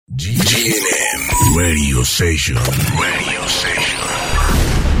GNM Radio Station.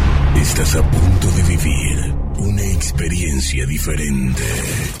 Estás a punto de vivir una experiencia diferente.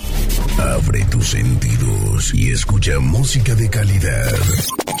 Abre tus sentidos y escucha música de calidad.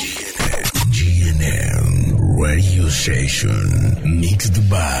 GNM Radio Station. Mixed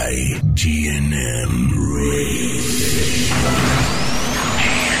by GNM Radio Station.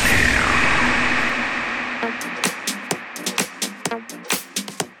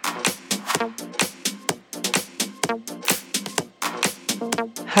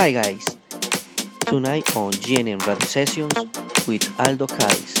 Hi guys, tonight on GNM Radio Sessions with Aldo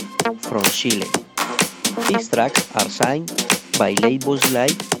Cadiz from Chile. These tracks are signed by labels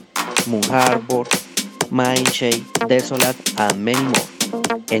like Moon Harbor, Mindshade, Desolate and many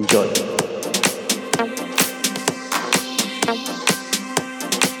more. Enjoy!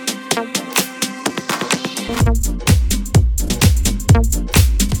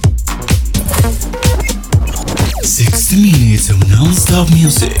 60 minutes of non-stop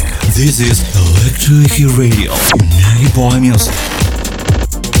music. This is Electric Radio, United Boy Music.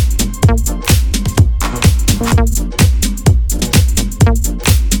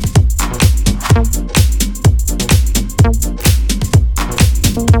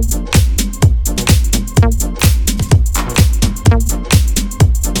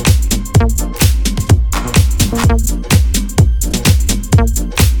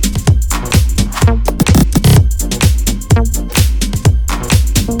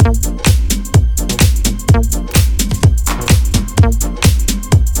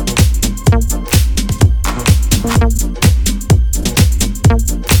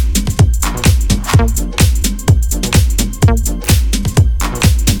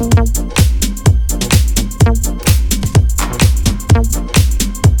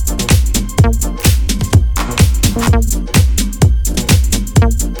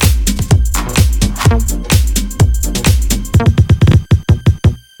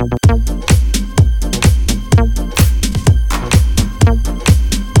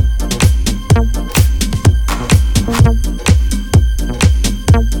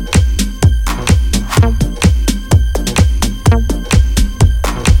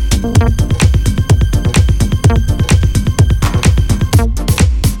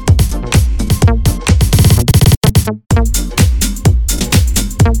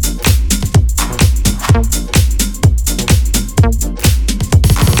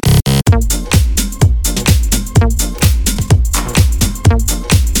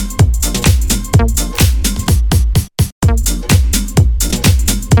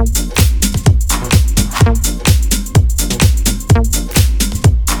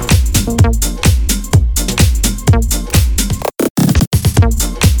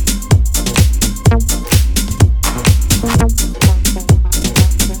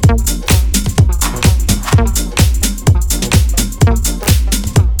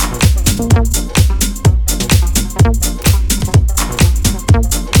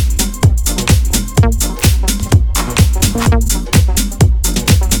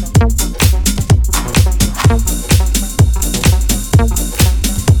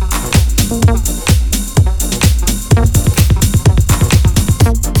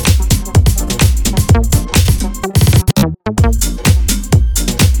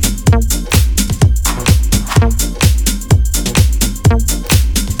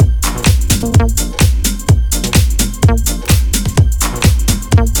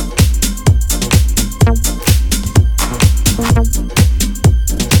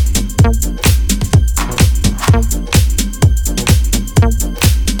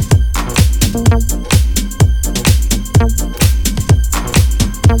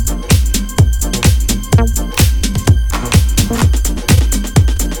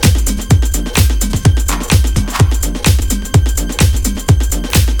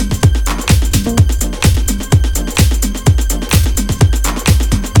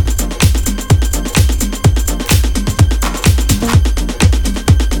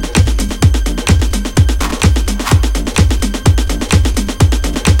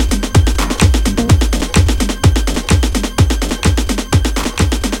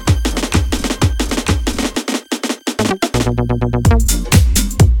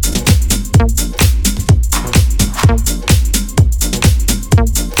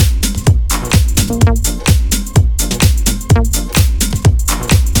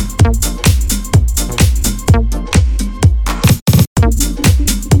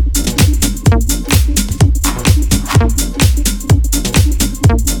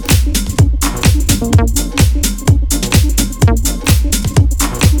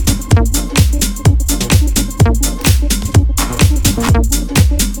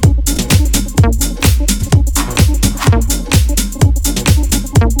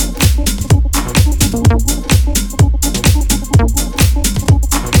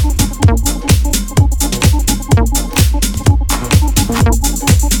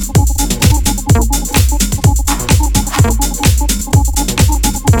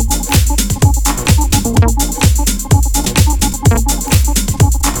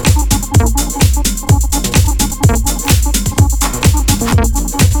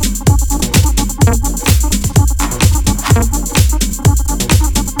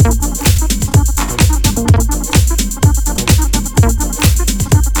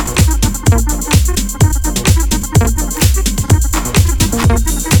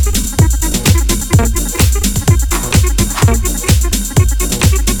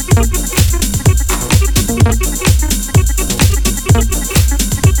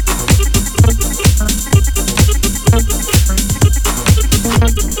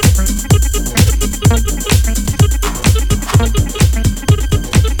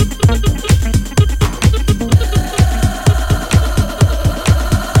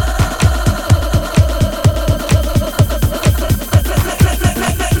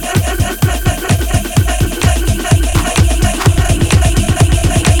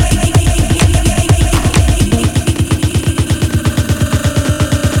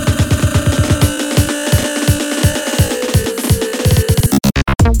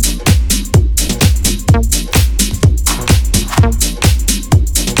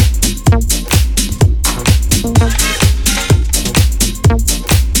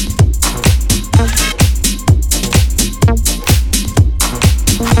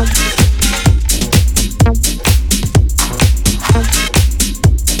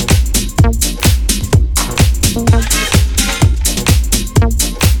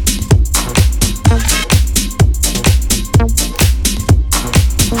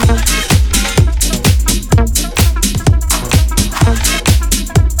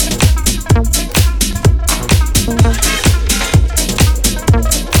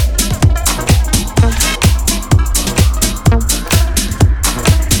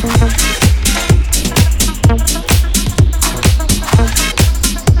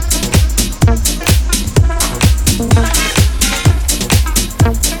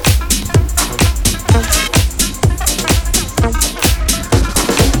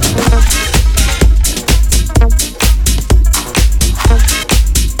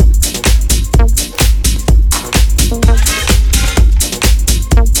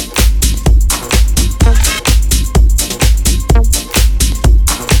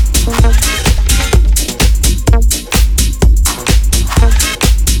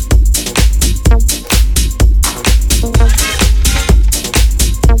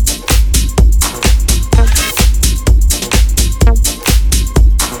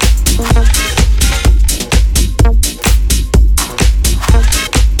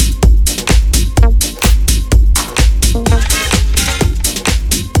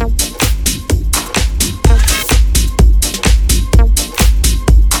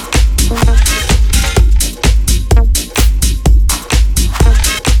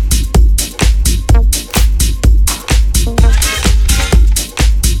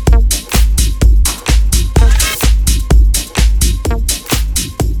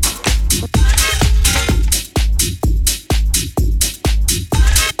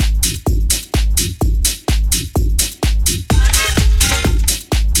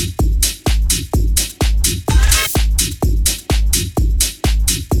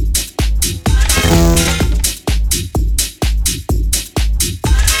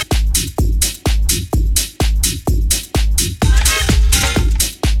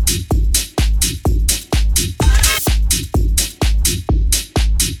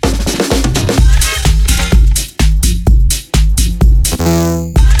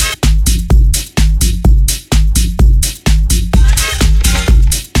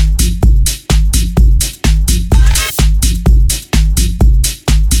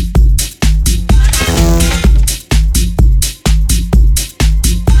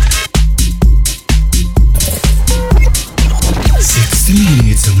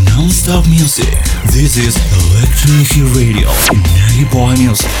 non-stop music. This is Electric Radio, Natty Boy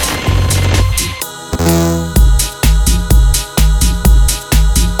Music.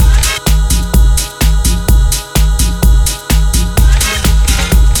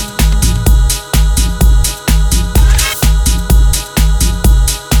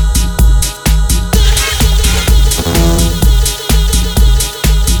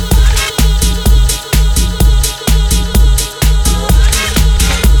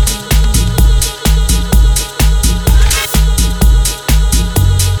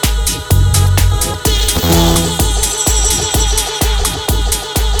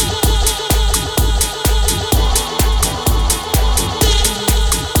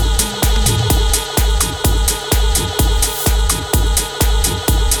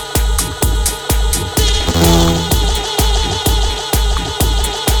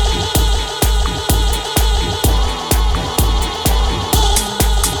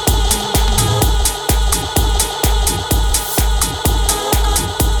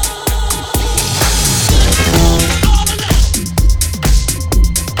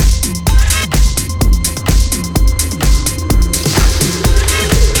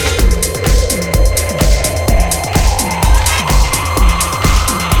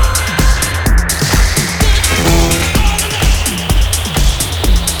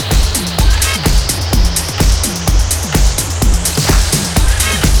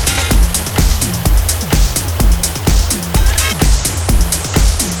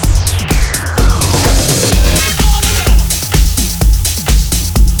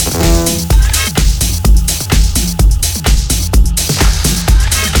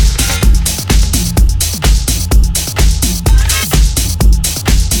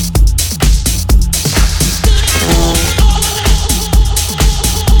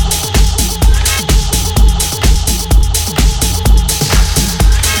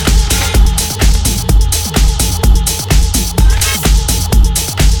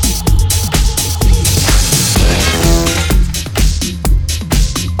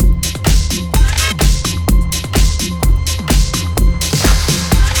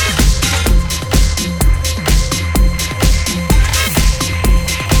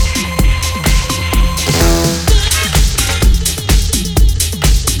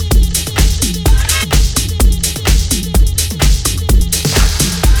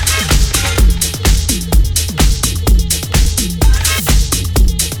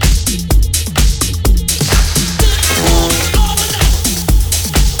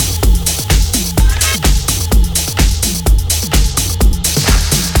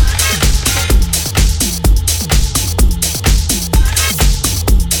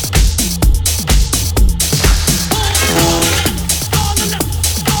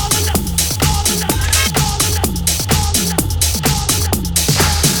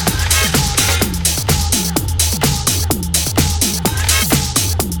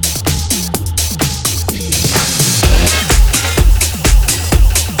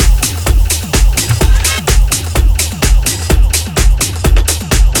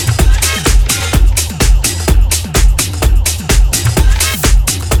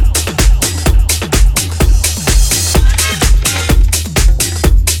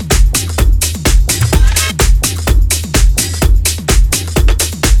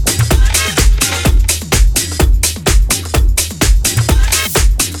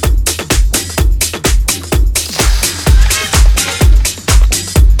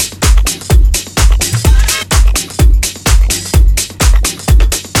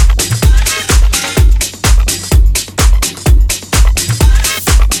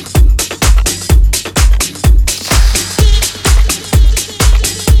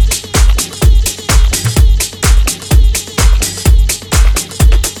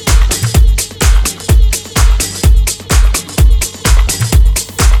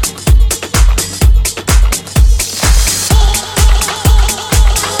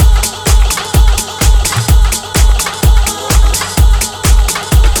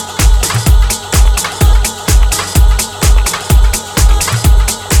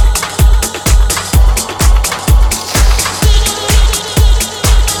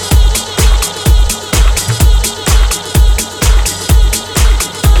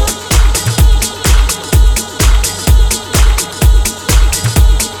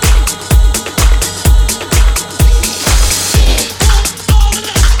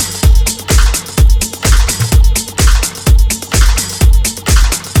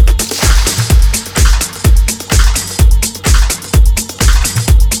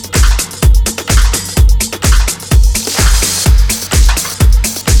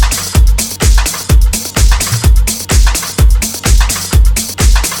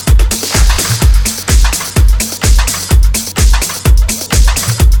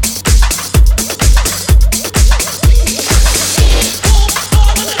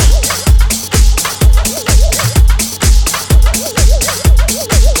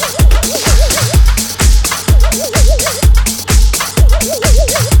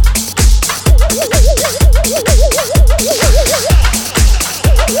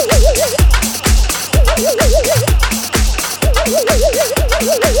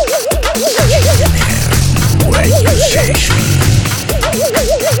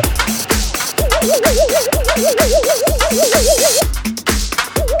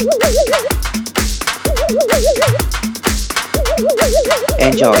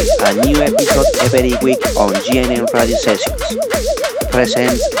 Enjoy a new episode every week on GNM Radio Sessions.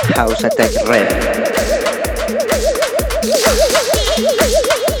 Presents House Attack Red.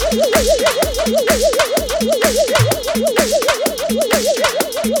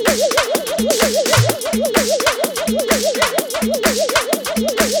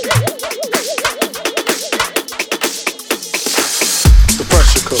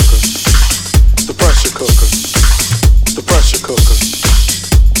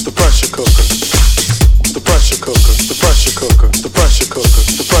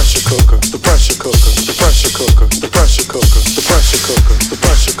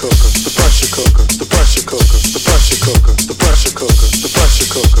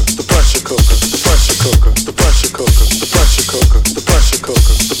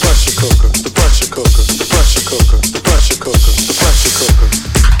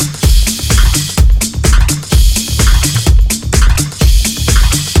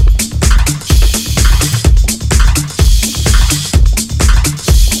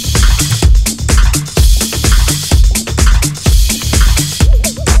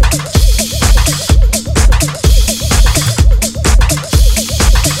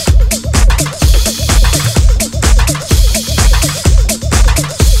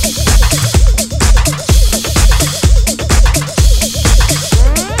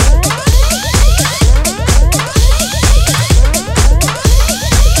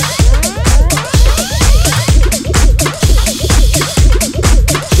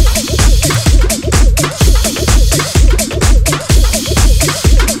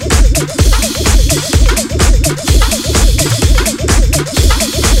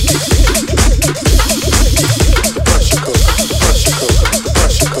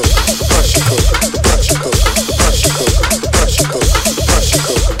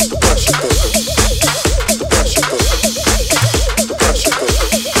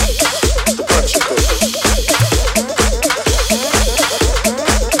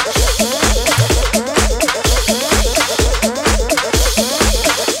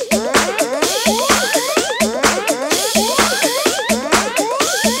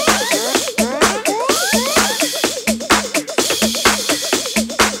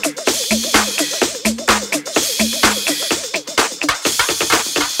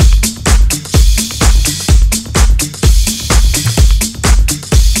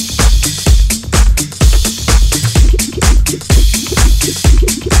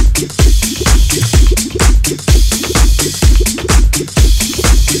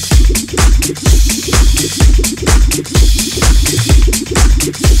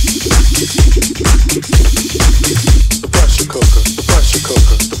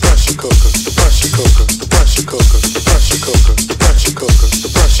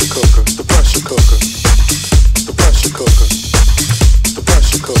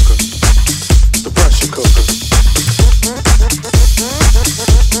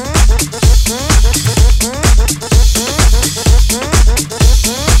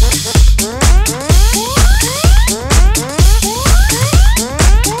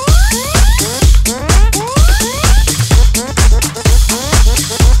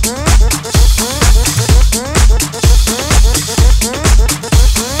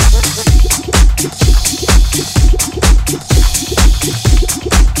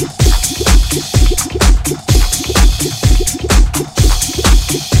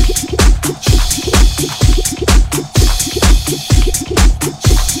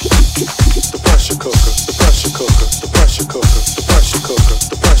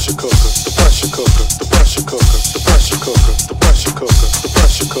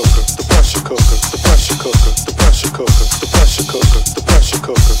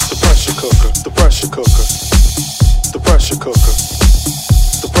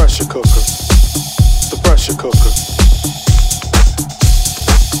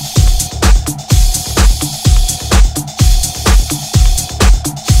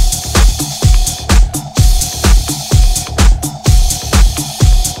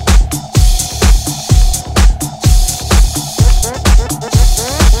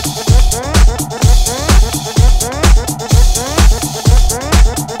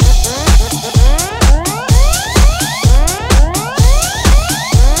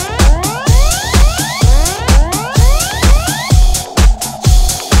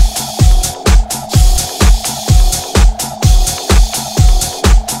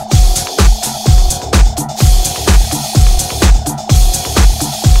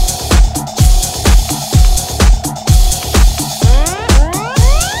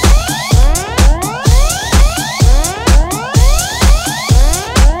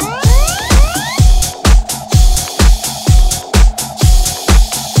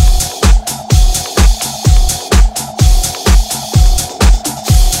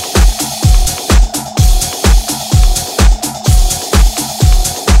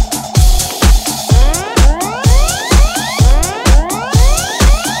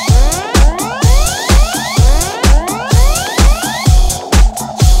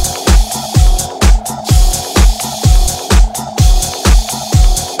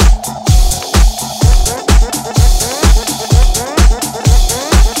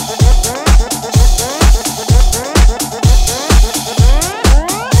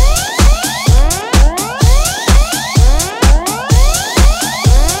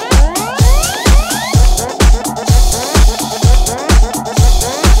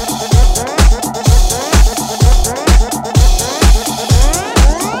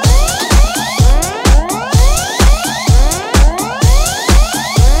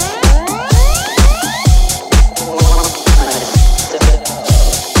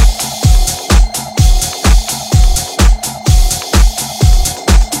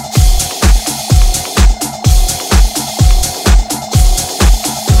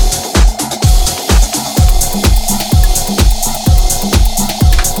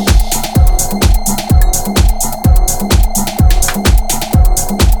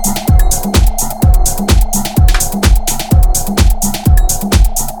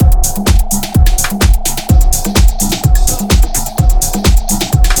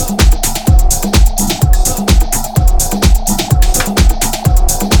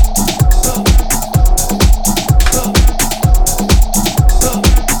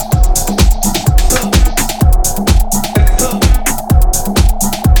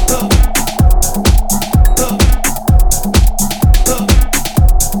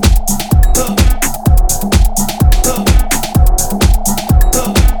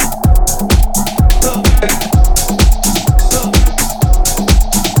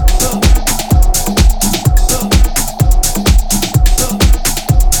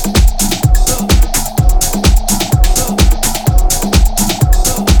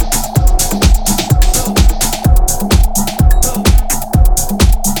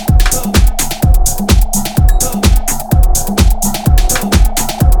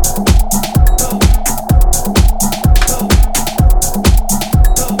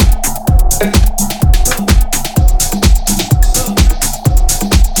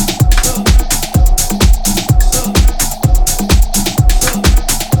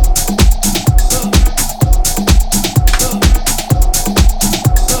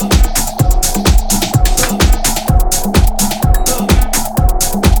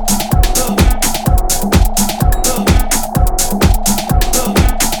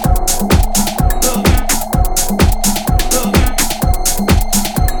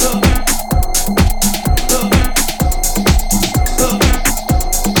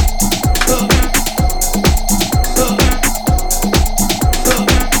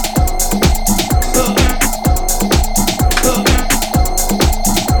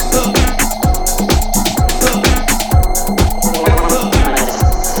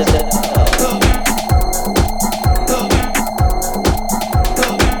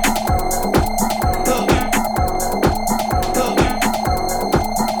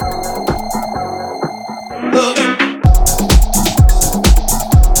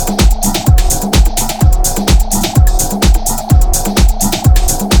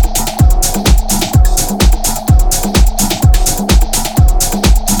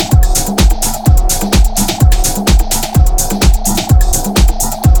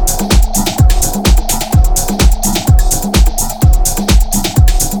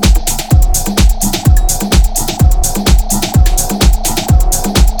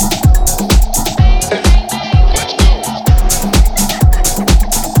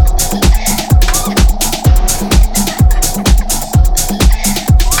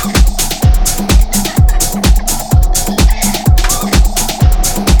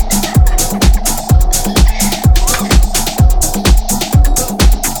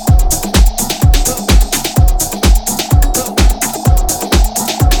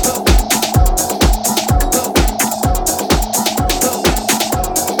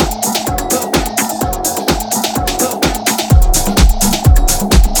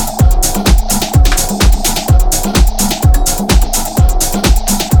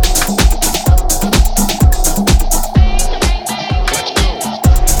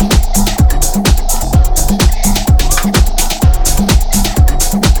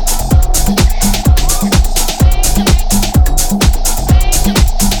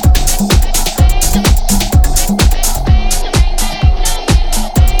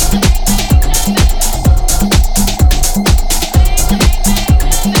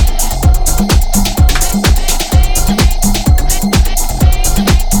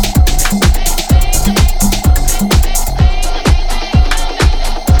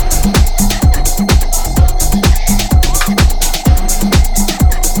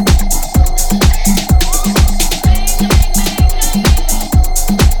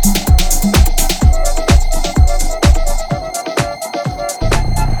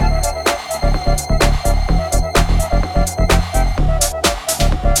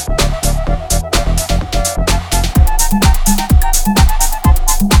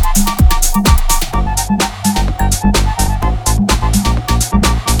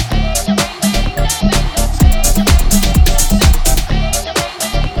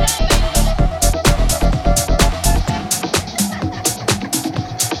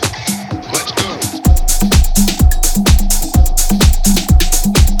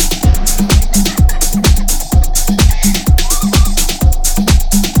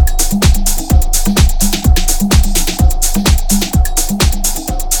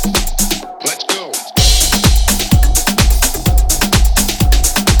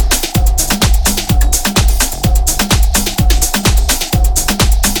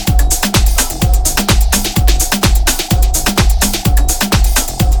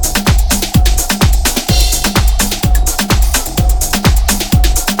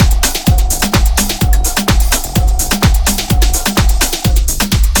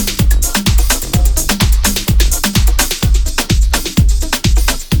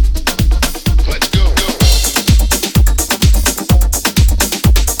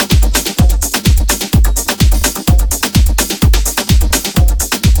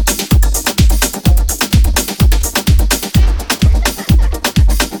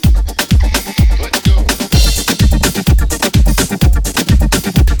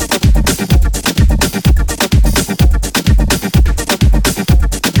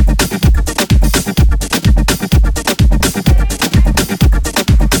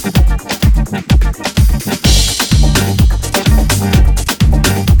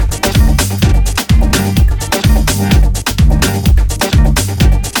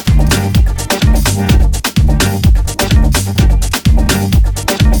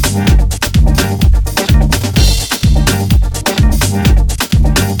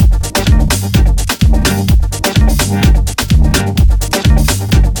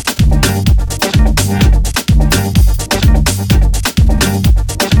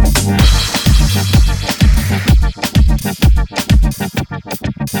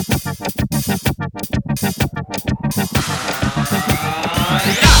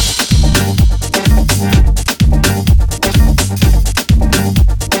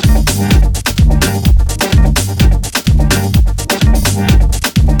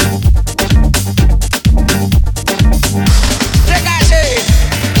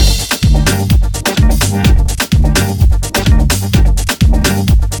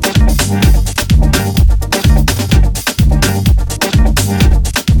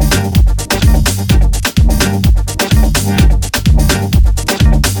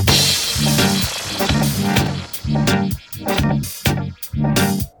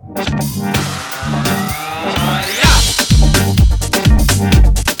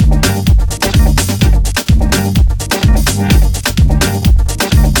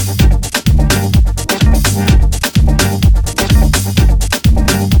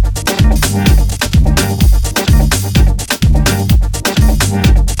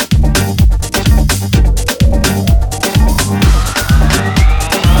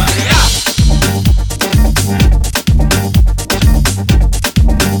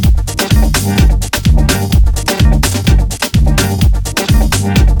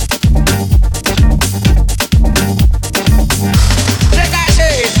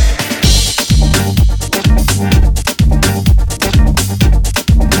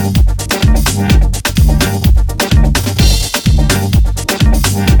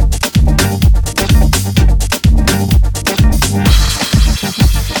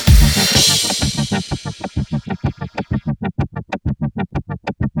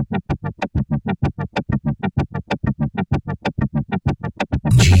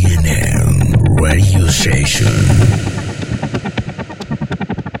 Session.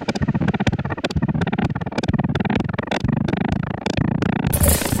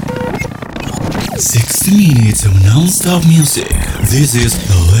 60 minutes of non-stop music. This is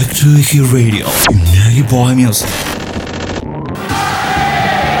Electric Radio. Unagi Boy Music.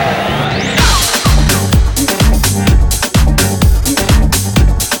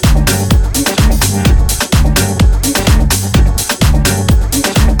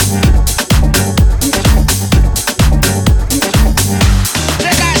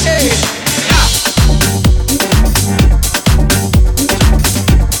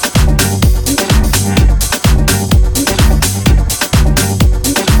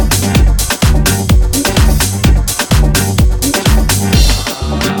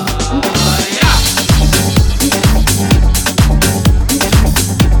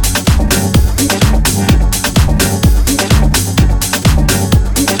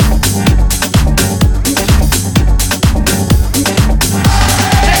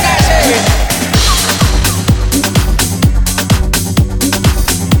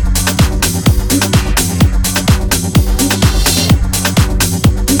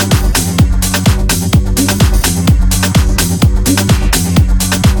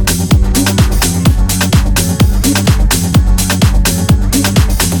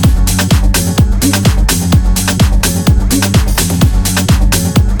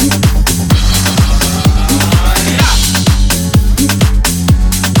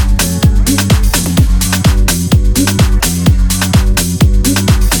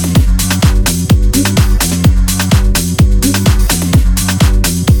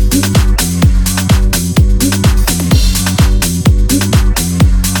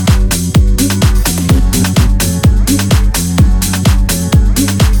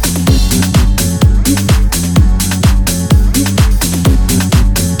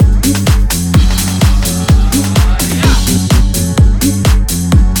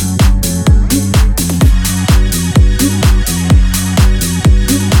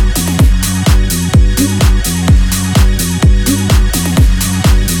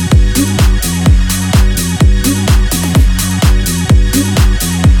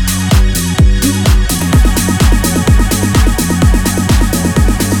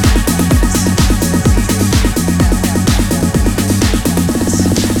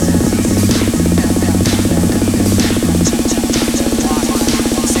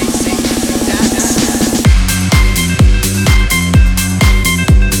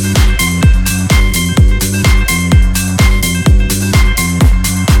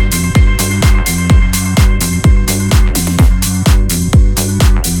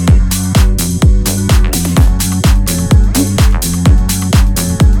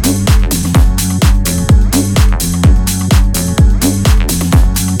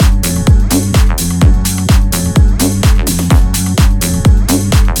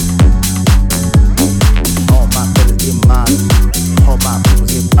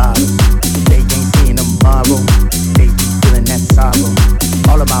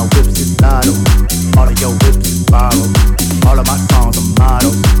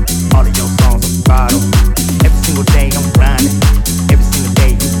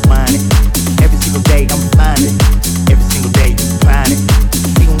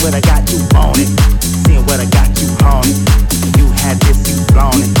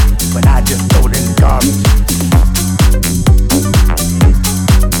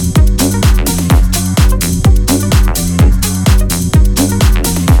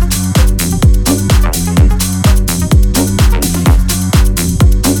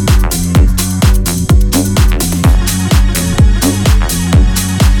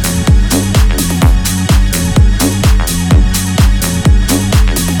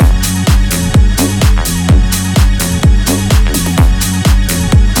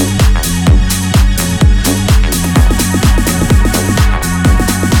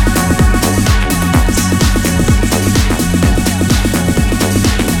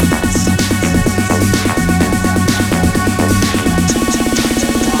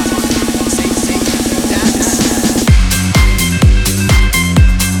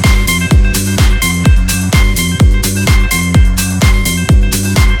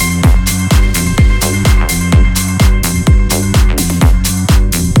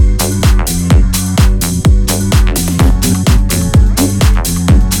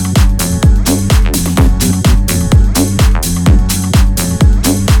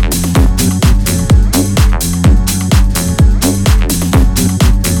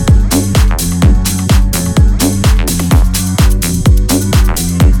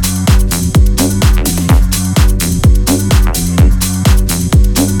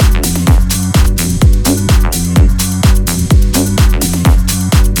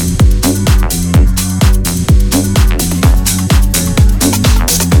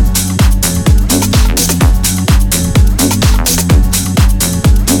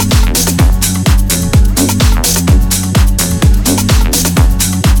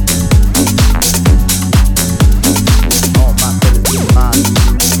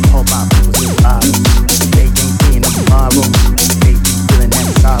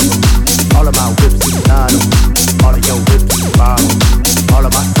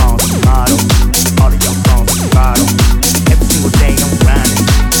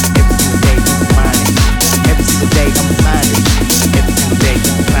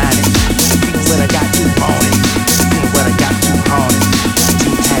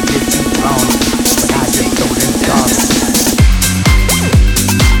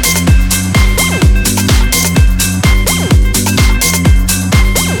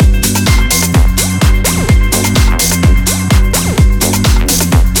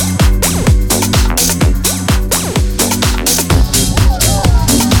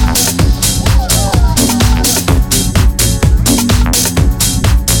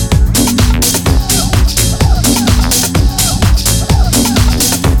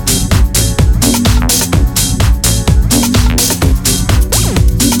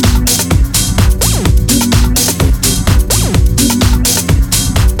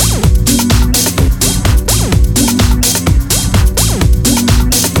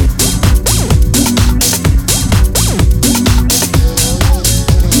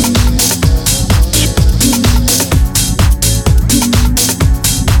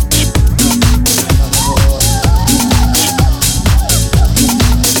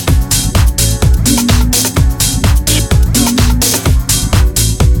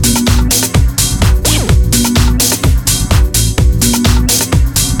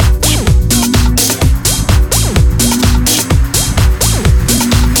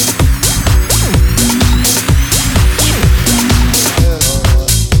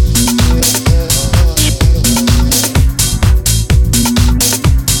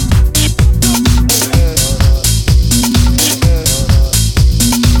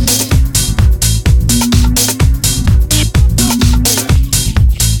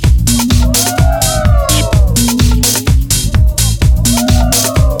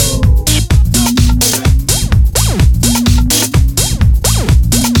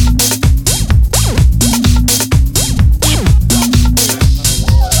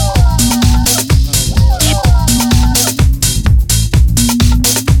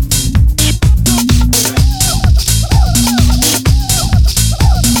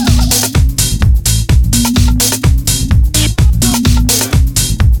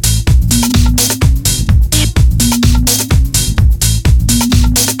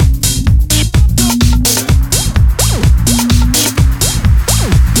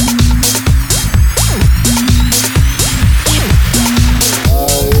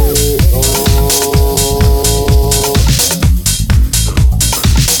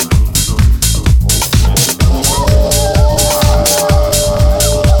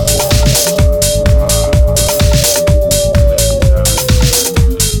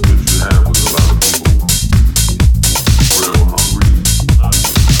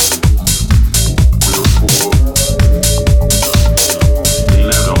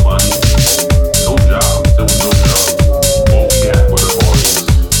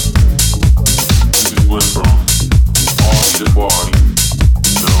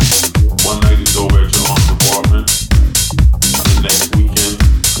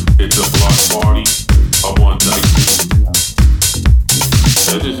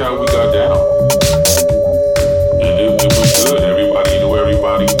 That's just how we got down. And it was good. Everybody knew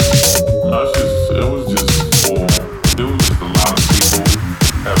everybody. It was just a lot of people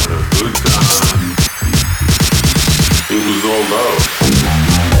having a good time. It was all love.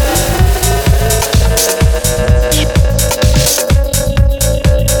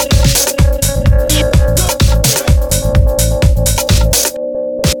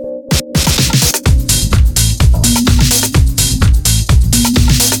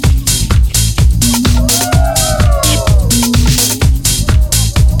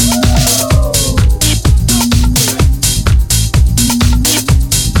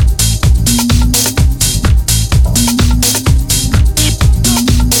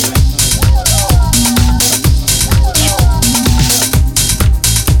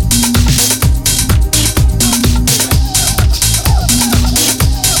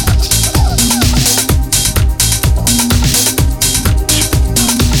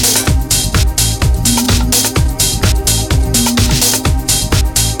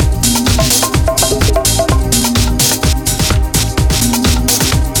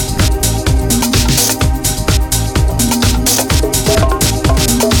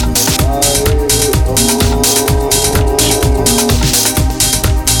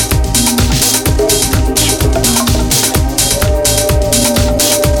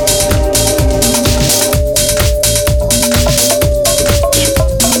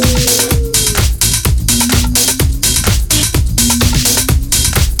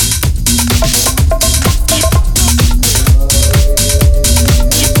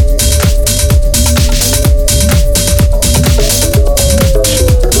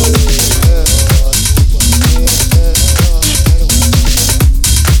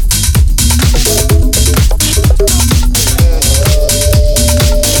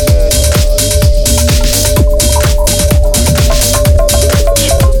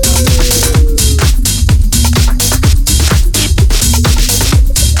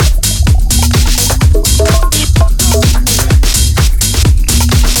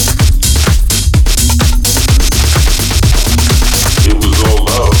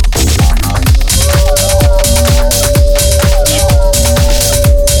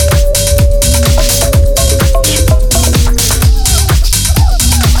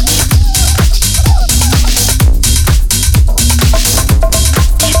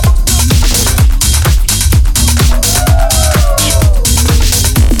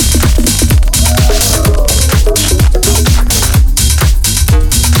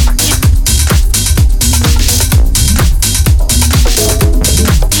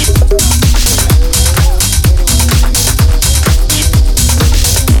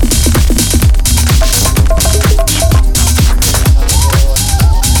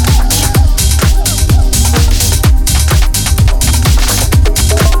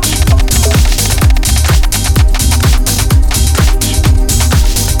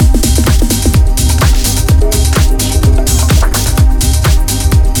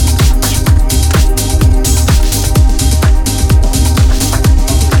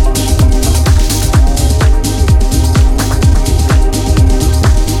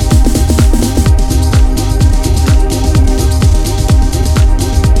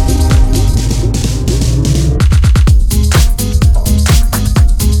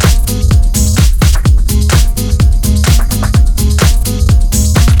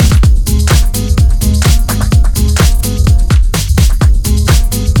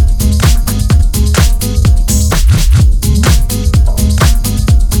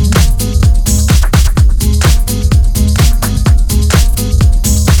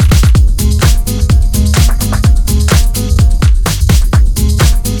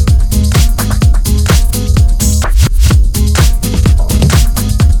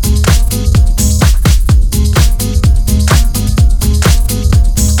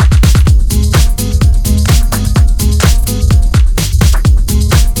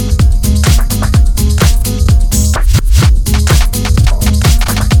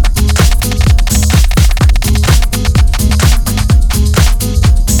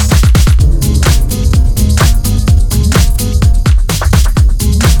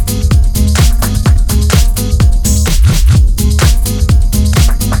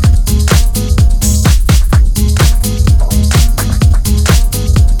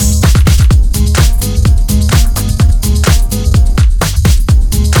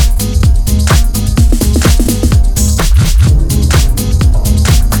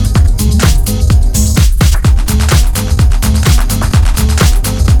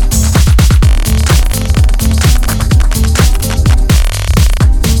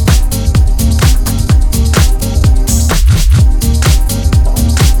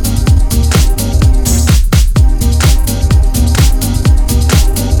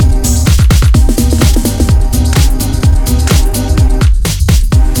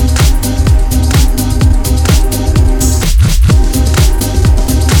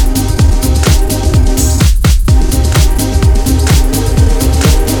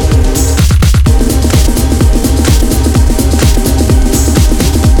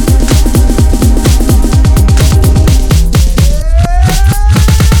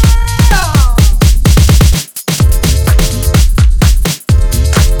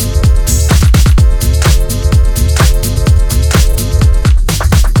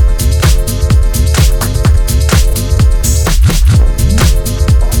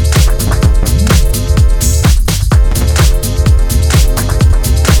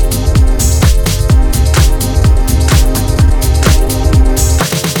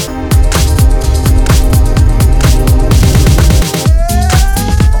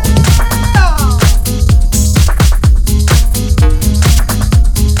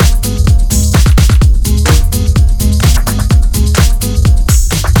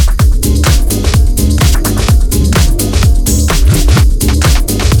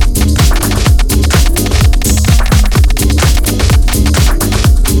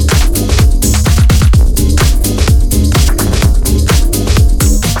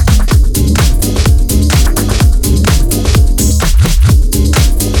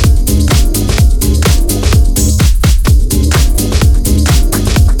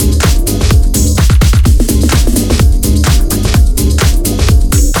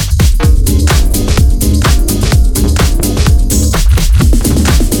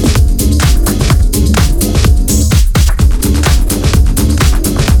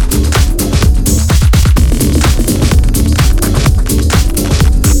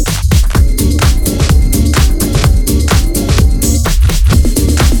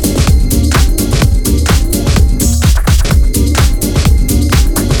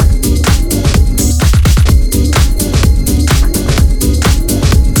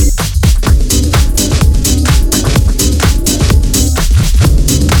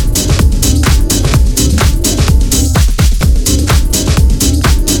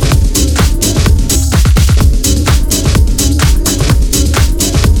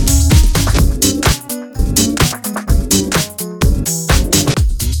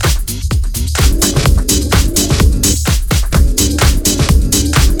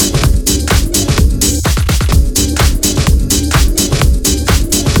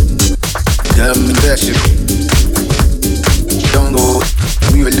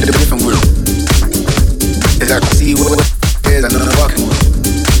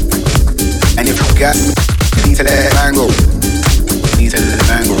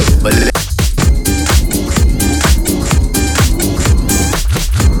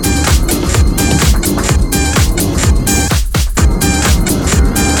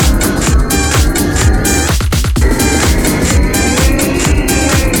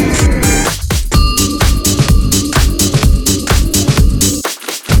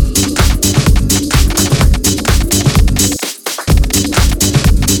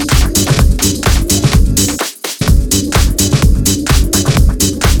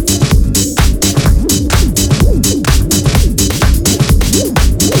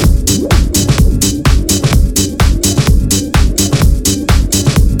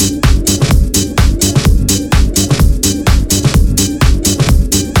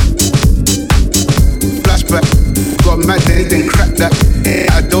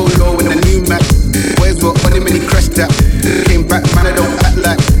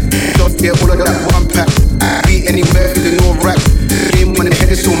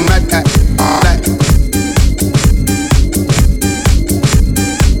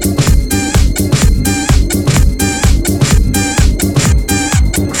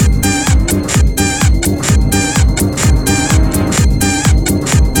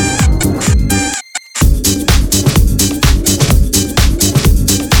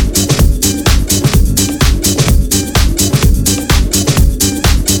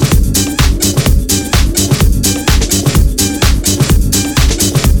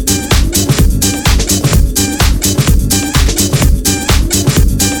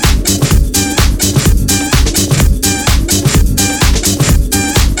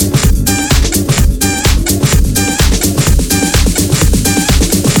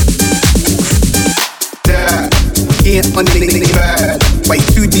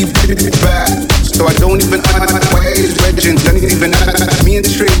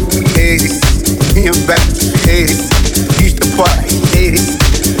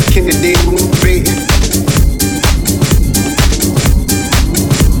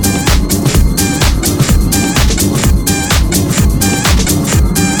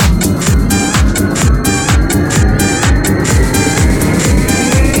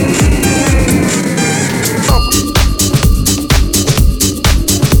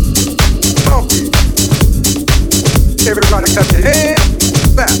 clap your hands.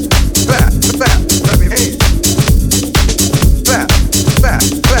 Clap, clap, clap, clap your hands. Clap, clap,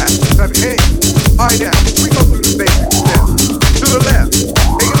 clap, clap your hands. All right, now, we go through the basic steps. To the left,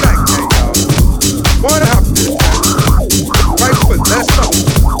 take it back, okay, y'all. One hop to the side. Right foot, left up.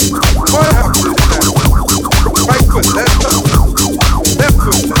 One hop to the side. Right foot, left up. Left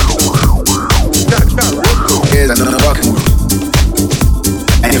foot, left up. Shot, real cool. Here's another walking.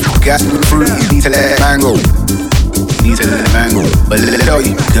 And if you got some fruit, you need to let mango. You need to let mango. But let it all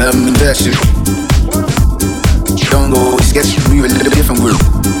you come and that shit. Don't go sketch, we a little different word.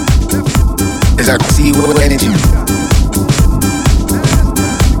 Cause I can see what energy.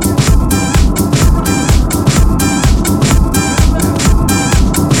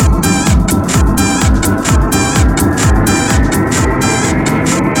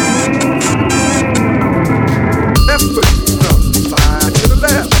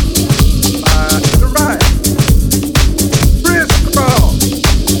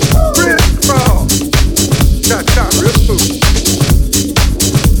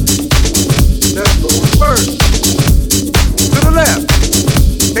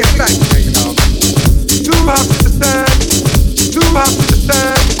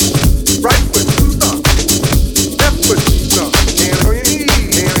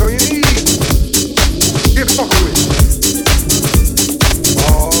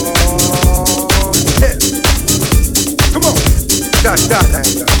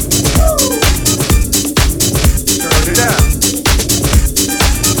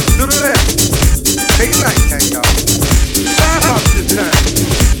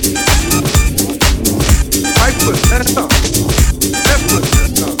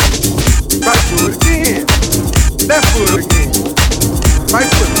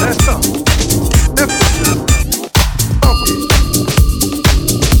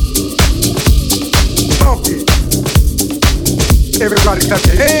 Everybody clap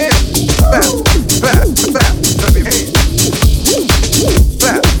your hands. Clap, clap, clap, clap your hands.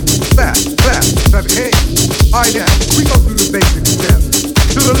 Clap, clap, clap, clap your hands. All right, now, we go through the basic steps.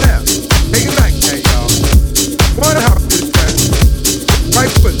 To the left, take it back, okay, y'all. One hop this time. Right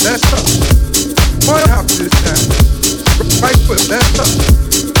foot, left up. One hop this time. Right foot, left up.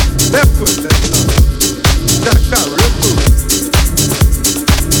 Left foot, left up. Shot, real cool.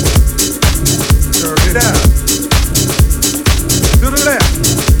 Turn it out. To the left,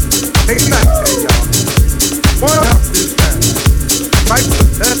 take it back, hey y'all. One hop this time. Right foot,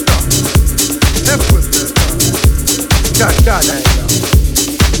 left up. Left foot, left up. Shot, hey y'all.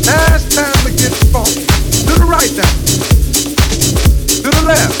 Last time we get funky. To the right now. To the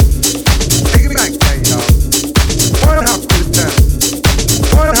left, take it back, hey y'all. One hop this time.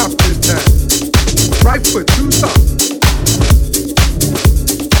 One hop this time. Right foot, two thumps.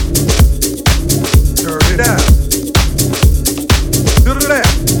 Turn it out. To the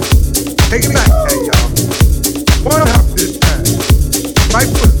left, take it back, hey y'all. One hop this time. Right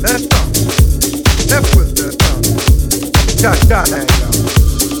foot, left up. Left foot, left up. Shot, hey y'all.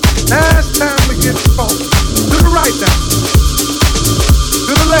 Last time we get funky. To the right now.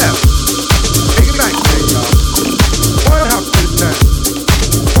 To the left, take it back, hey y'all. One hop this time.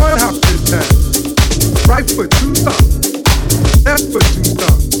 One hop this time. Right foot, two thumps. Left foot, two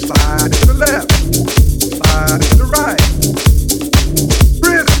thumps. Slide to the left. Slide to the right.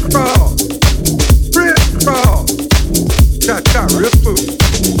 Crisscross, crisscross, shot, real food.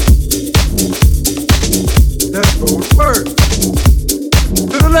 Let's go to work.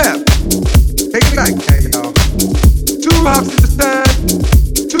 To the left, take it back, hey y'all. Two hops to the side,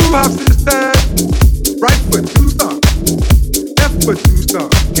 two hops to the side. Right foot, two stomps. Left foot, two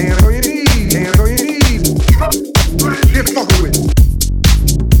stomps. Hands on your knees, hands on your knees. Get fucking with it.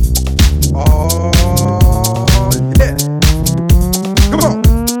 Oh, yeah. Come on.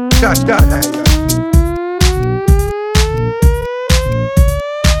 Shot, hey y'all.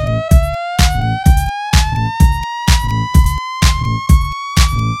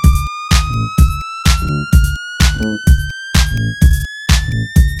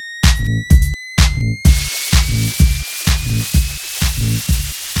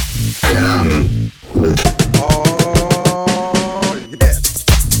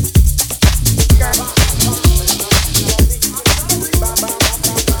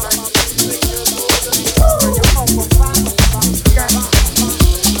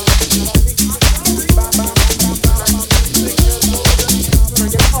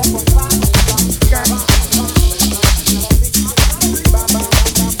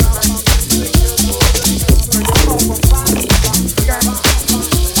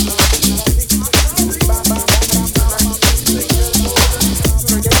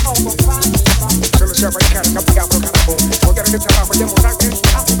 Got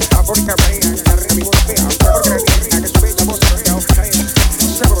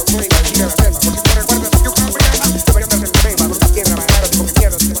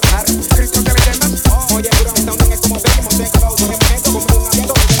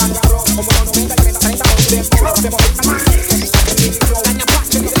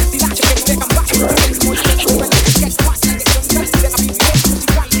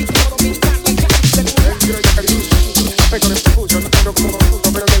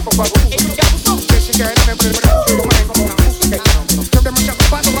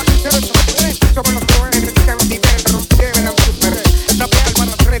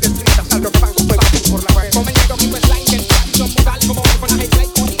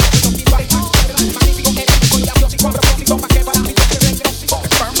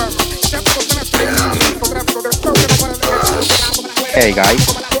Hey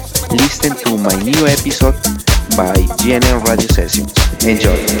guys, listen to my new episode by GNM Radio Sessions.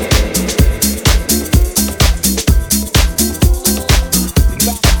 Enjoy.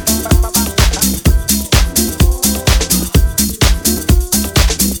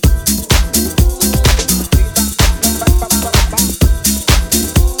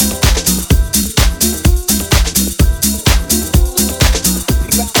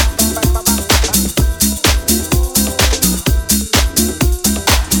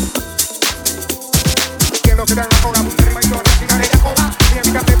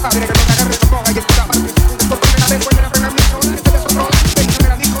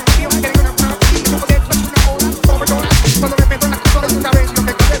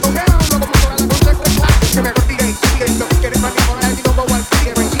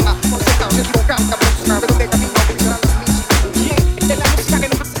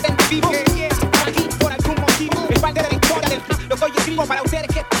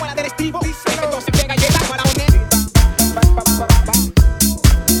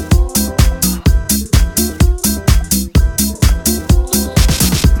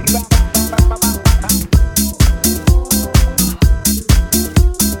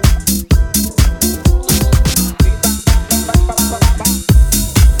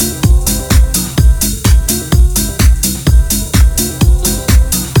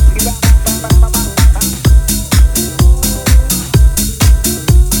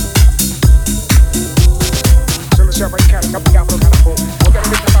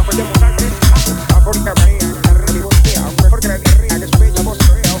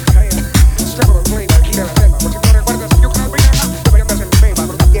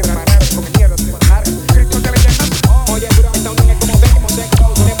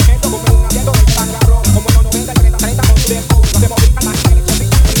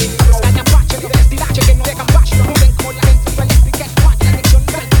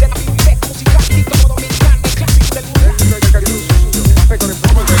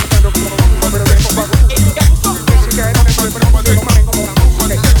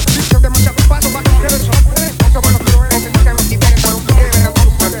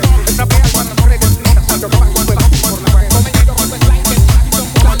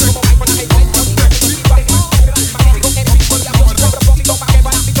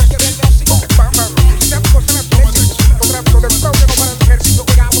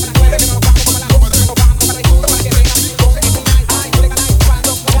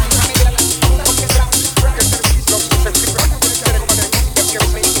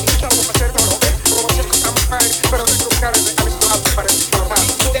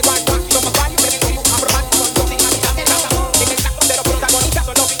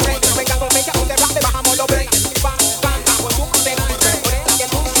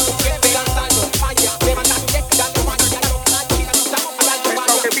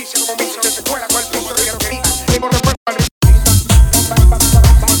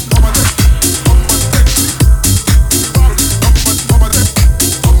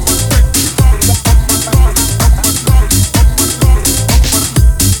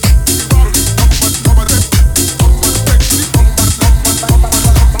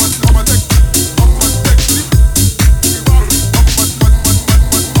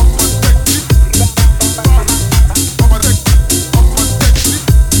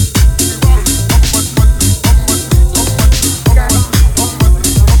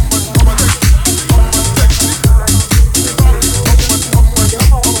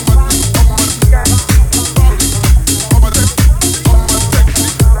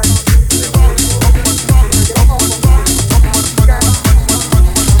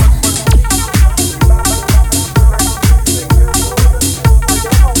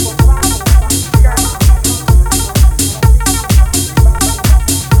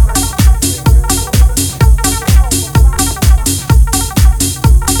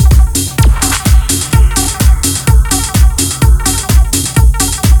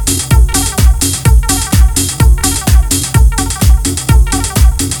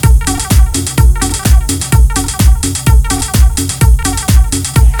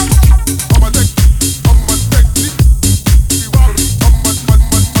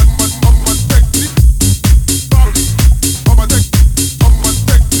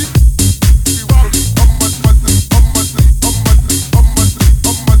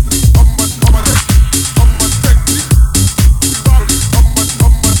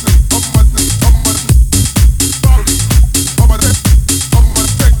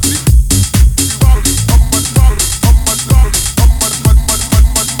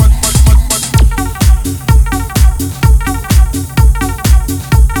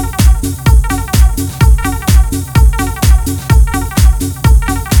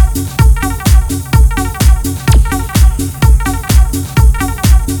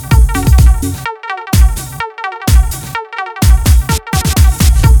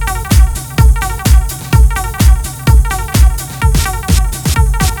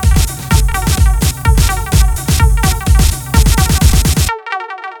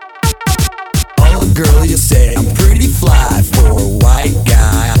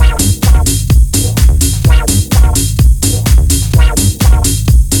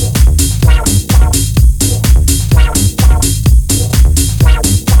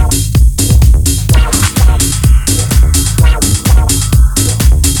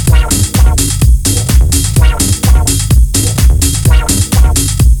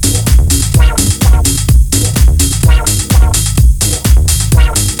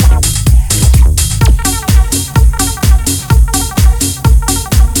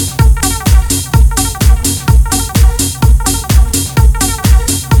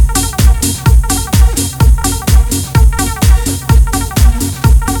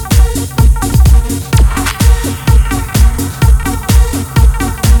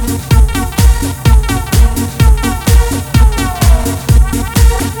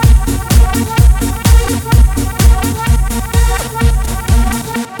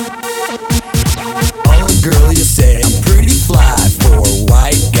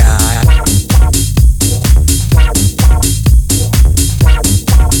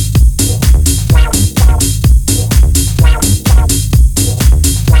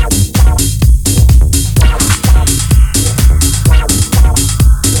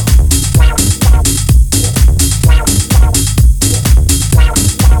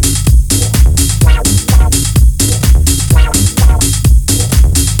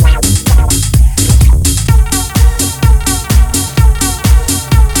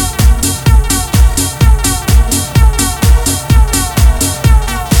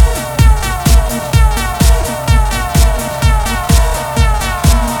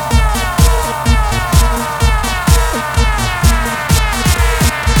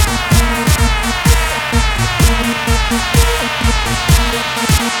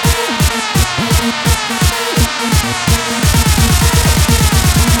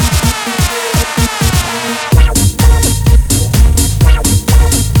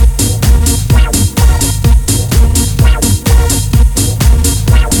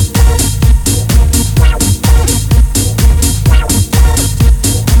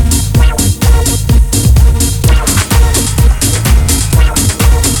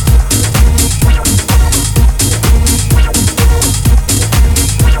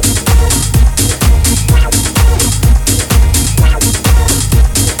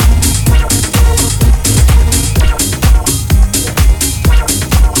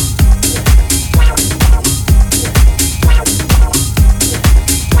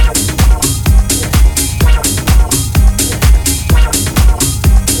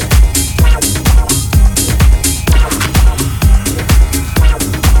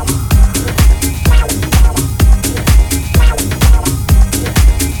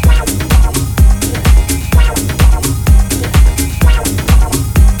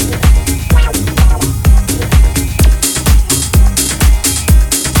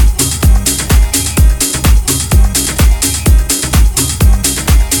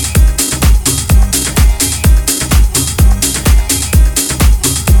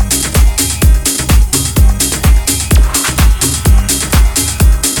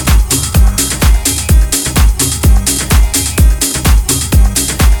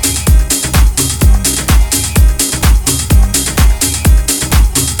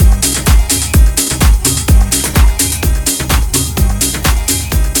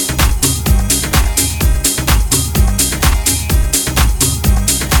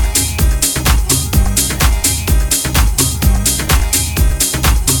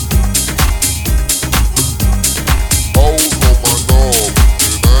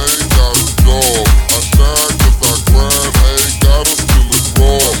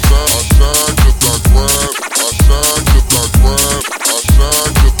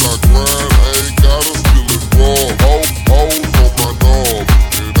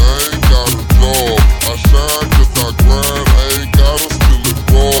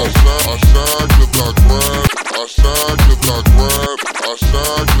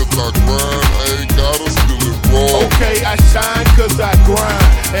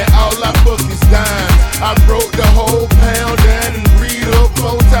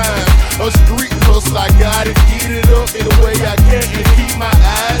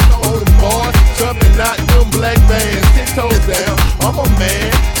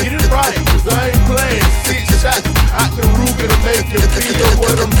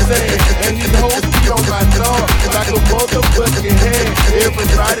 I'm saying? And these hoes be on my dog like a motherfucking hand.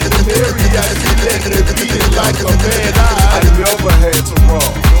 Everybody in the area, she letting it beat it like a man. I never had to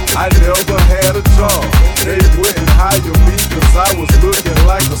rob, I never had a job. They wouldn't hire me cause I was looking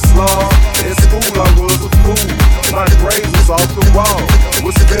like a slob. In school I was a fool, my grades was off the wall.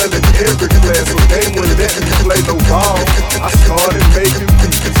 Was failing every class so they wouldn't let me play no ball. I started making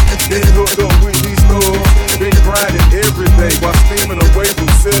beats, then hooked up with these stores. Been grinding every day while steaming away from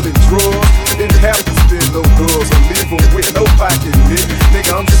selling drugs. Didn't have to spend no doors or leave them with no pocket lit.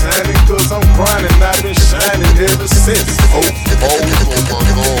 Nigga, I'm shining cause I'm grinding, I've been shining ever since. Oh, on my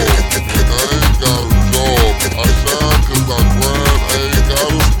dog, and I ain't got a job. I shine cause I grind, I ain't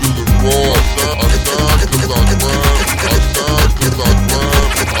gotta steal it raw. I shine cause I grind, I shine cause I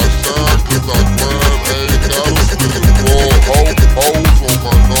grind, I shine cause I grind, I ain't gotta steal it raw. Hoes on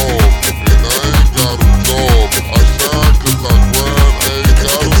my dog, and I ain't got a job. I shine cause I grind, I ain't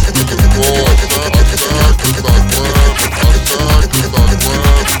gotta steal it raw. I shine cause I grind, I shine cause I grind,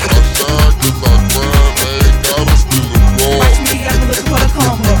 I shine cause I grind, I ain't gotta steal it raw. Watch me, I'm looking for the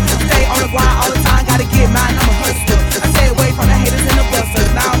come up. Stay on the grind all the time, gotta get mine, I'm a hustler. I stay away from the haters and the busters.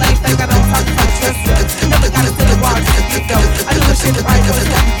 Now they think I don't talk to my trusters. Never gotta steal the raw just to get dough. I do the shit the right way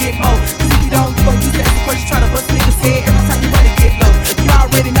so I can get more. Cause if you don't, you gon' use that for question. Try to bust niggas head every time you wanna get low. You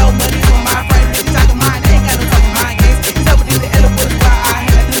already know money's on my frame. Niggas talking mine, they ain't got no talking mind games. He's over there, the elephant why I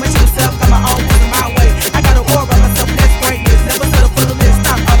had to do my shit myself. Got my own wisdom my way. I got a war by myself, and that's greatness. Never settle for the list,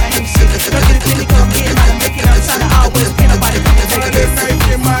 stop all that hate shit. Don't get a penny, cause I'm getting mine and making. I'm trying to always, can't nobody come and take this.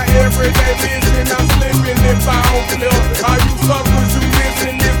 Making my everyday business, I'm slipping if I don't flip. All you suckers, you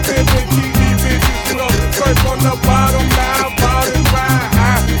missing this pimpin', keep these bitches flip. First on the bottom, now I'm bottom right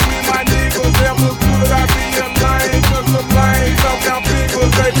high. With my niggas, ever could I be a lame? Cause some lanes don't count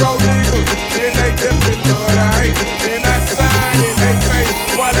figures, they go niggas. And they definitely love the hate. And I sign and they say,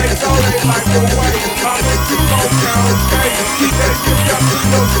 why they go, they like the way. I'ma keep on count, stay. Keep that shit up to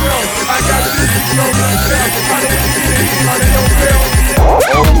yourself. I got you to your yourself. I don't get it, I don't feel.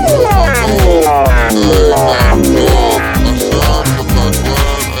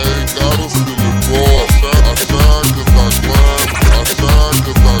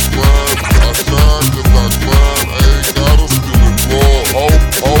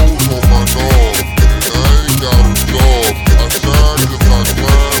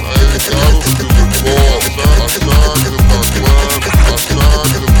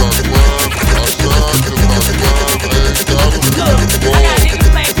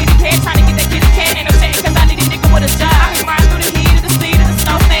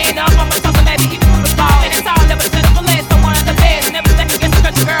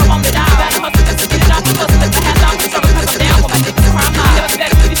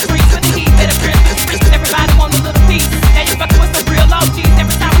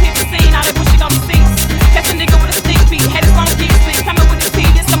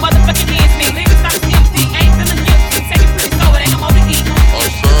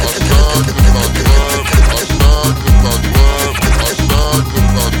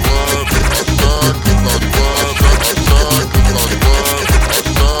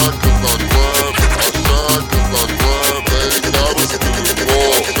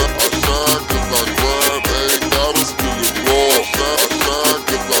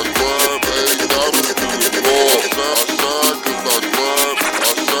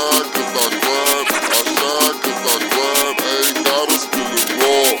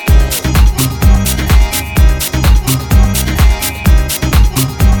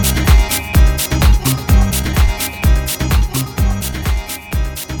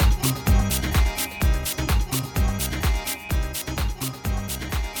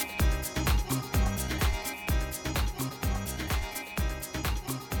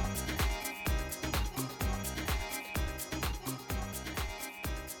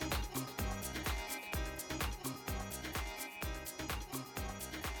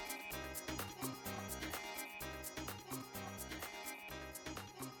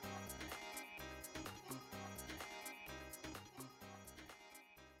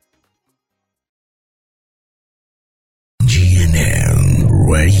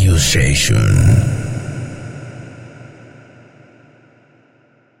 Radio Session.